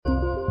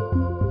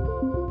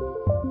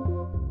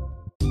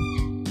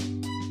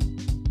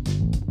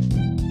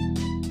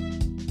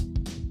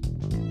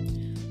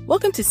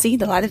Welcome to See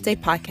the Light of Day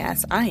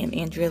podcast. I am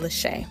Andrea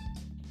Lachey.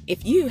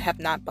 If you have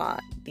not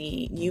bought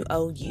the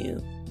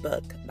UOU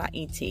book by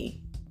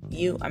E.T.,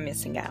 you are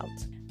missing out.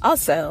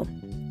 Also,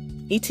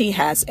 E.T.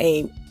 has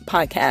a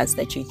podcast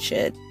that you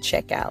should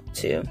check out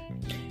too.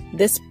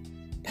 This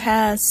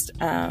past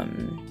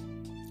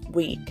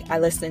week, I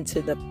listened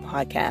to the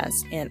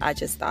podcast and I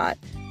just thought,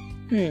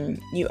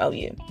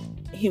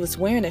 UOU. He was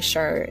wearing a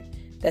shirt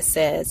that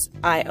says,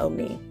 I owe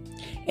me.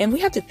 And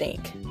we have to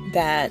think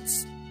that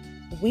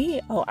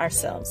we owe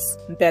ourselves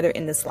better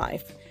in this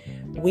life.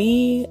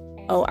 We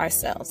owe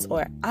ourselves,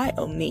 or I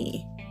owe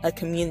me, a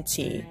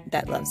community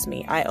that loves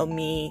me. I owe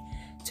me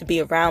to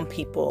be around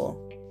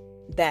people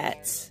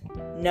that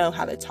know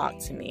how to talk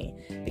to me.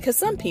 Because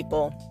some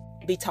people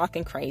be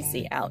talking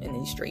crazy out in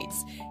these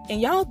streets, and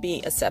y'all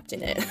be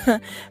accepting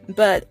it.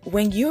 But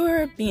when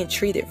you're being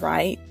treated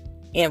right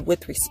and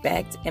with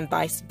respect and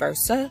vice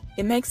versa,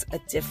 it makes a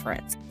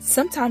difference.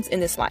 Sometimes in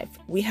this life,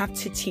 we have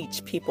to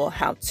teach people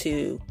how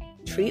to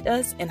treat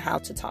us and how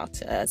to talk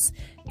to us,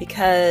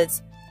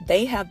 because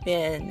they have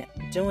been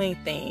doing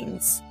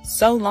things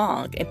so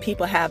long and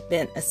people have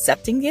been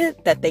accepting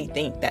it that they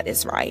think that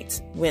is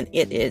right when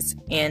it is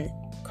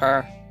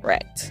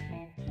incorrect.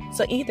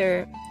 So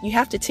either you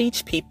have to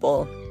teach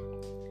people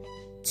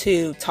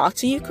to talk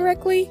to you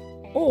correctly,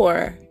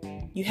 or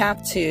you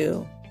have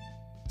to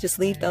just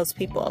leave those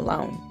people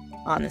alone,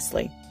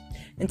 honestly,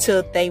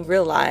 until they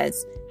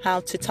realize how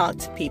to talk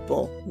to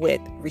people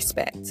with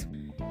respect.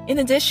 In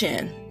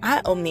addition,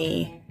 I owe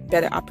me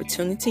better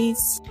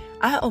opportunities.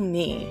 I owe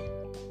me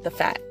the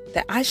fact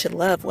that I should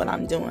love what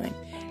I'm doing.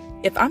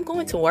 If I'm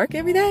going to work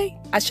every day,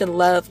 I should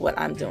love what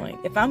I'm doing.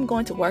 If I'm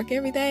going to work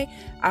every day,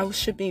 I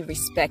should be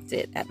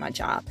respected at my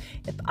job.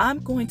 If I'm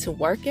going to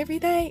work every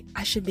day,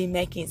 I should be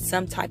making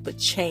some type of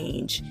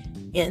change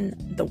in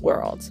the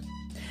world.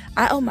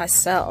 I owe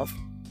myself.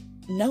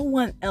 No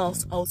one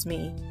else owes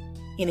me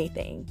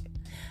anything.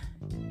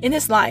 In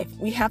this life,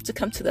 we have to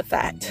come to the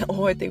fact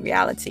or the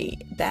reality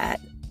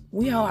that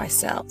we owe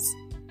ourselves.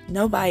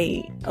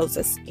 Nobody owes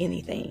us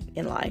anything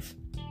in life.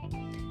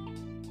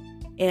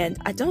 And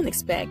I don't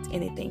expect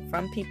anything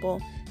from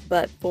people,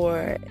 but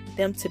for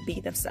them to be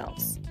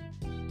themselves.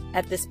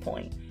 At this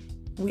point,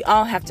 we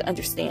all have to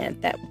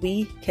understand that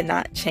we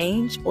cannot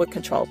change or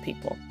control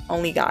people.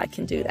 Only God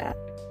can do that.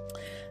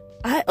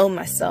 I owe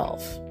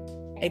myself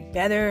a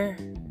better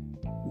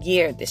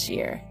year this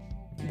year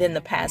than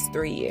the past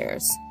 3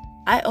 years.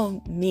 I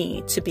owe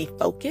me to be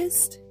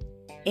focused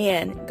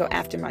and go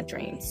after my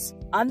dreams.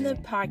 On the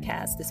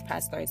podcast this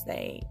past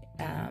Thursday,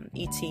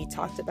 E.T.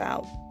 talked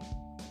about,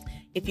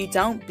 if you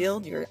don't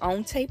build your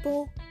own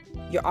table,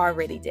 you're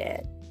already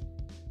dead.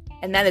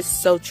 And that is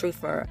so true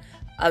for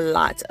a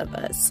lot of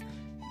us,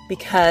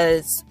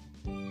 because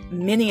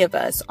many of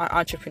us are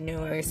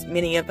entrepreneurs,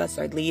 many of us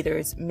are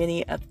leaders,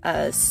 many of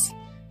us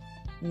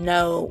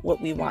know what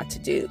we want to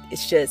do.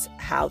 It's just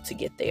how to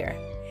get there.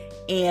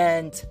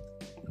 And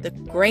the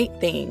great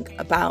thing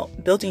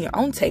about building your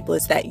own table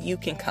is that you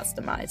can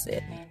customize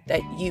it,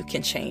 that you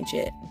can change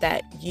it,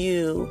 that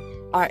you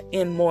are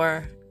in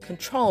more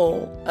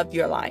control of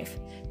your life.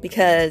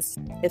 Because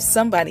if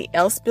somebody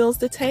else builds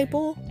the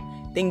table,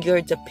 then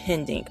you're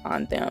depending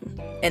on them,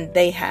 and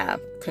they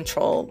have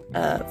control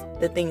of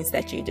the things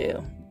that you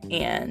do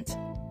and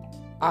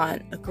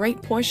on a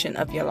great portion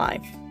of your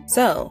life.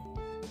 So,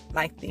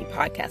 like the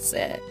podcast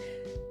said,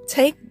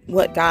 take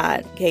what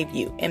God gave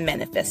you and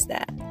manifest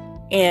that.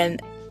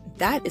 And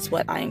that is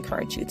what I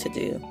encourage you to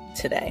do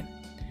today.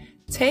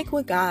 Take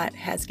what God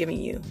has given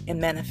you and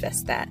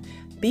manifest that.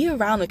 Be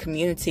around a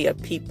community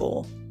of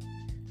people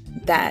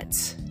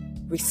that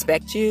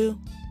respect you,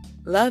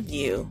 love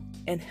you,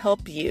 and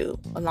help you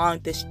along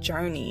this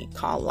journey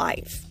called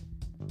life.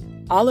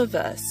 All of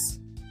us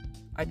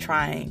are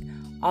trying.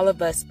 All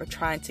of us are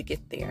trying to get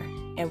there.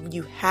 And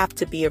you have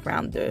to be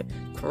around the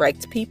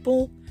correct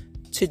people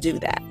to do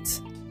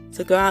that.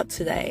 So go out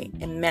today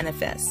and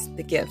manifest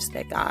the gifts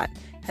that God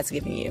has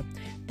given you.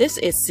 This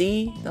is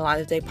See the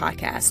Light of Day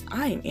podcast.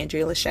 I am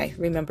Andrea Lachey.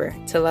 Remember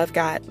to love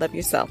God, love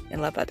yourself,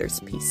 and love others.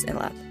 Peace and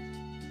love.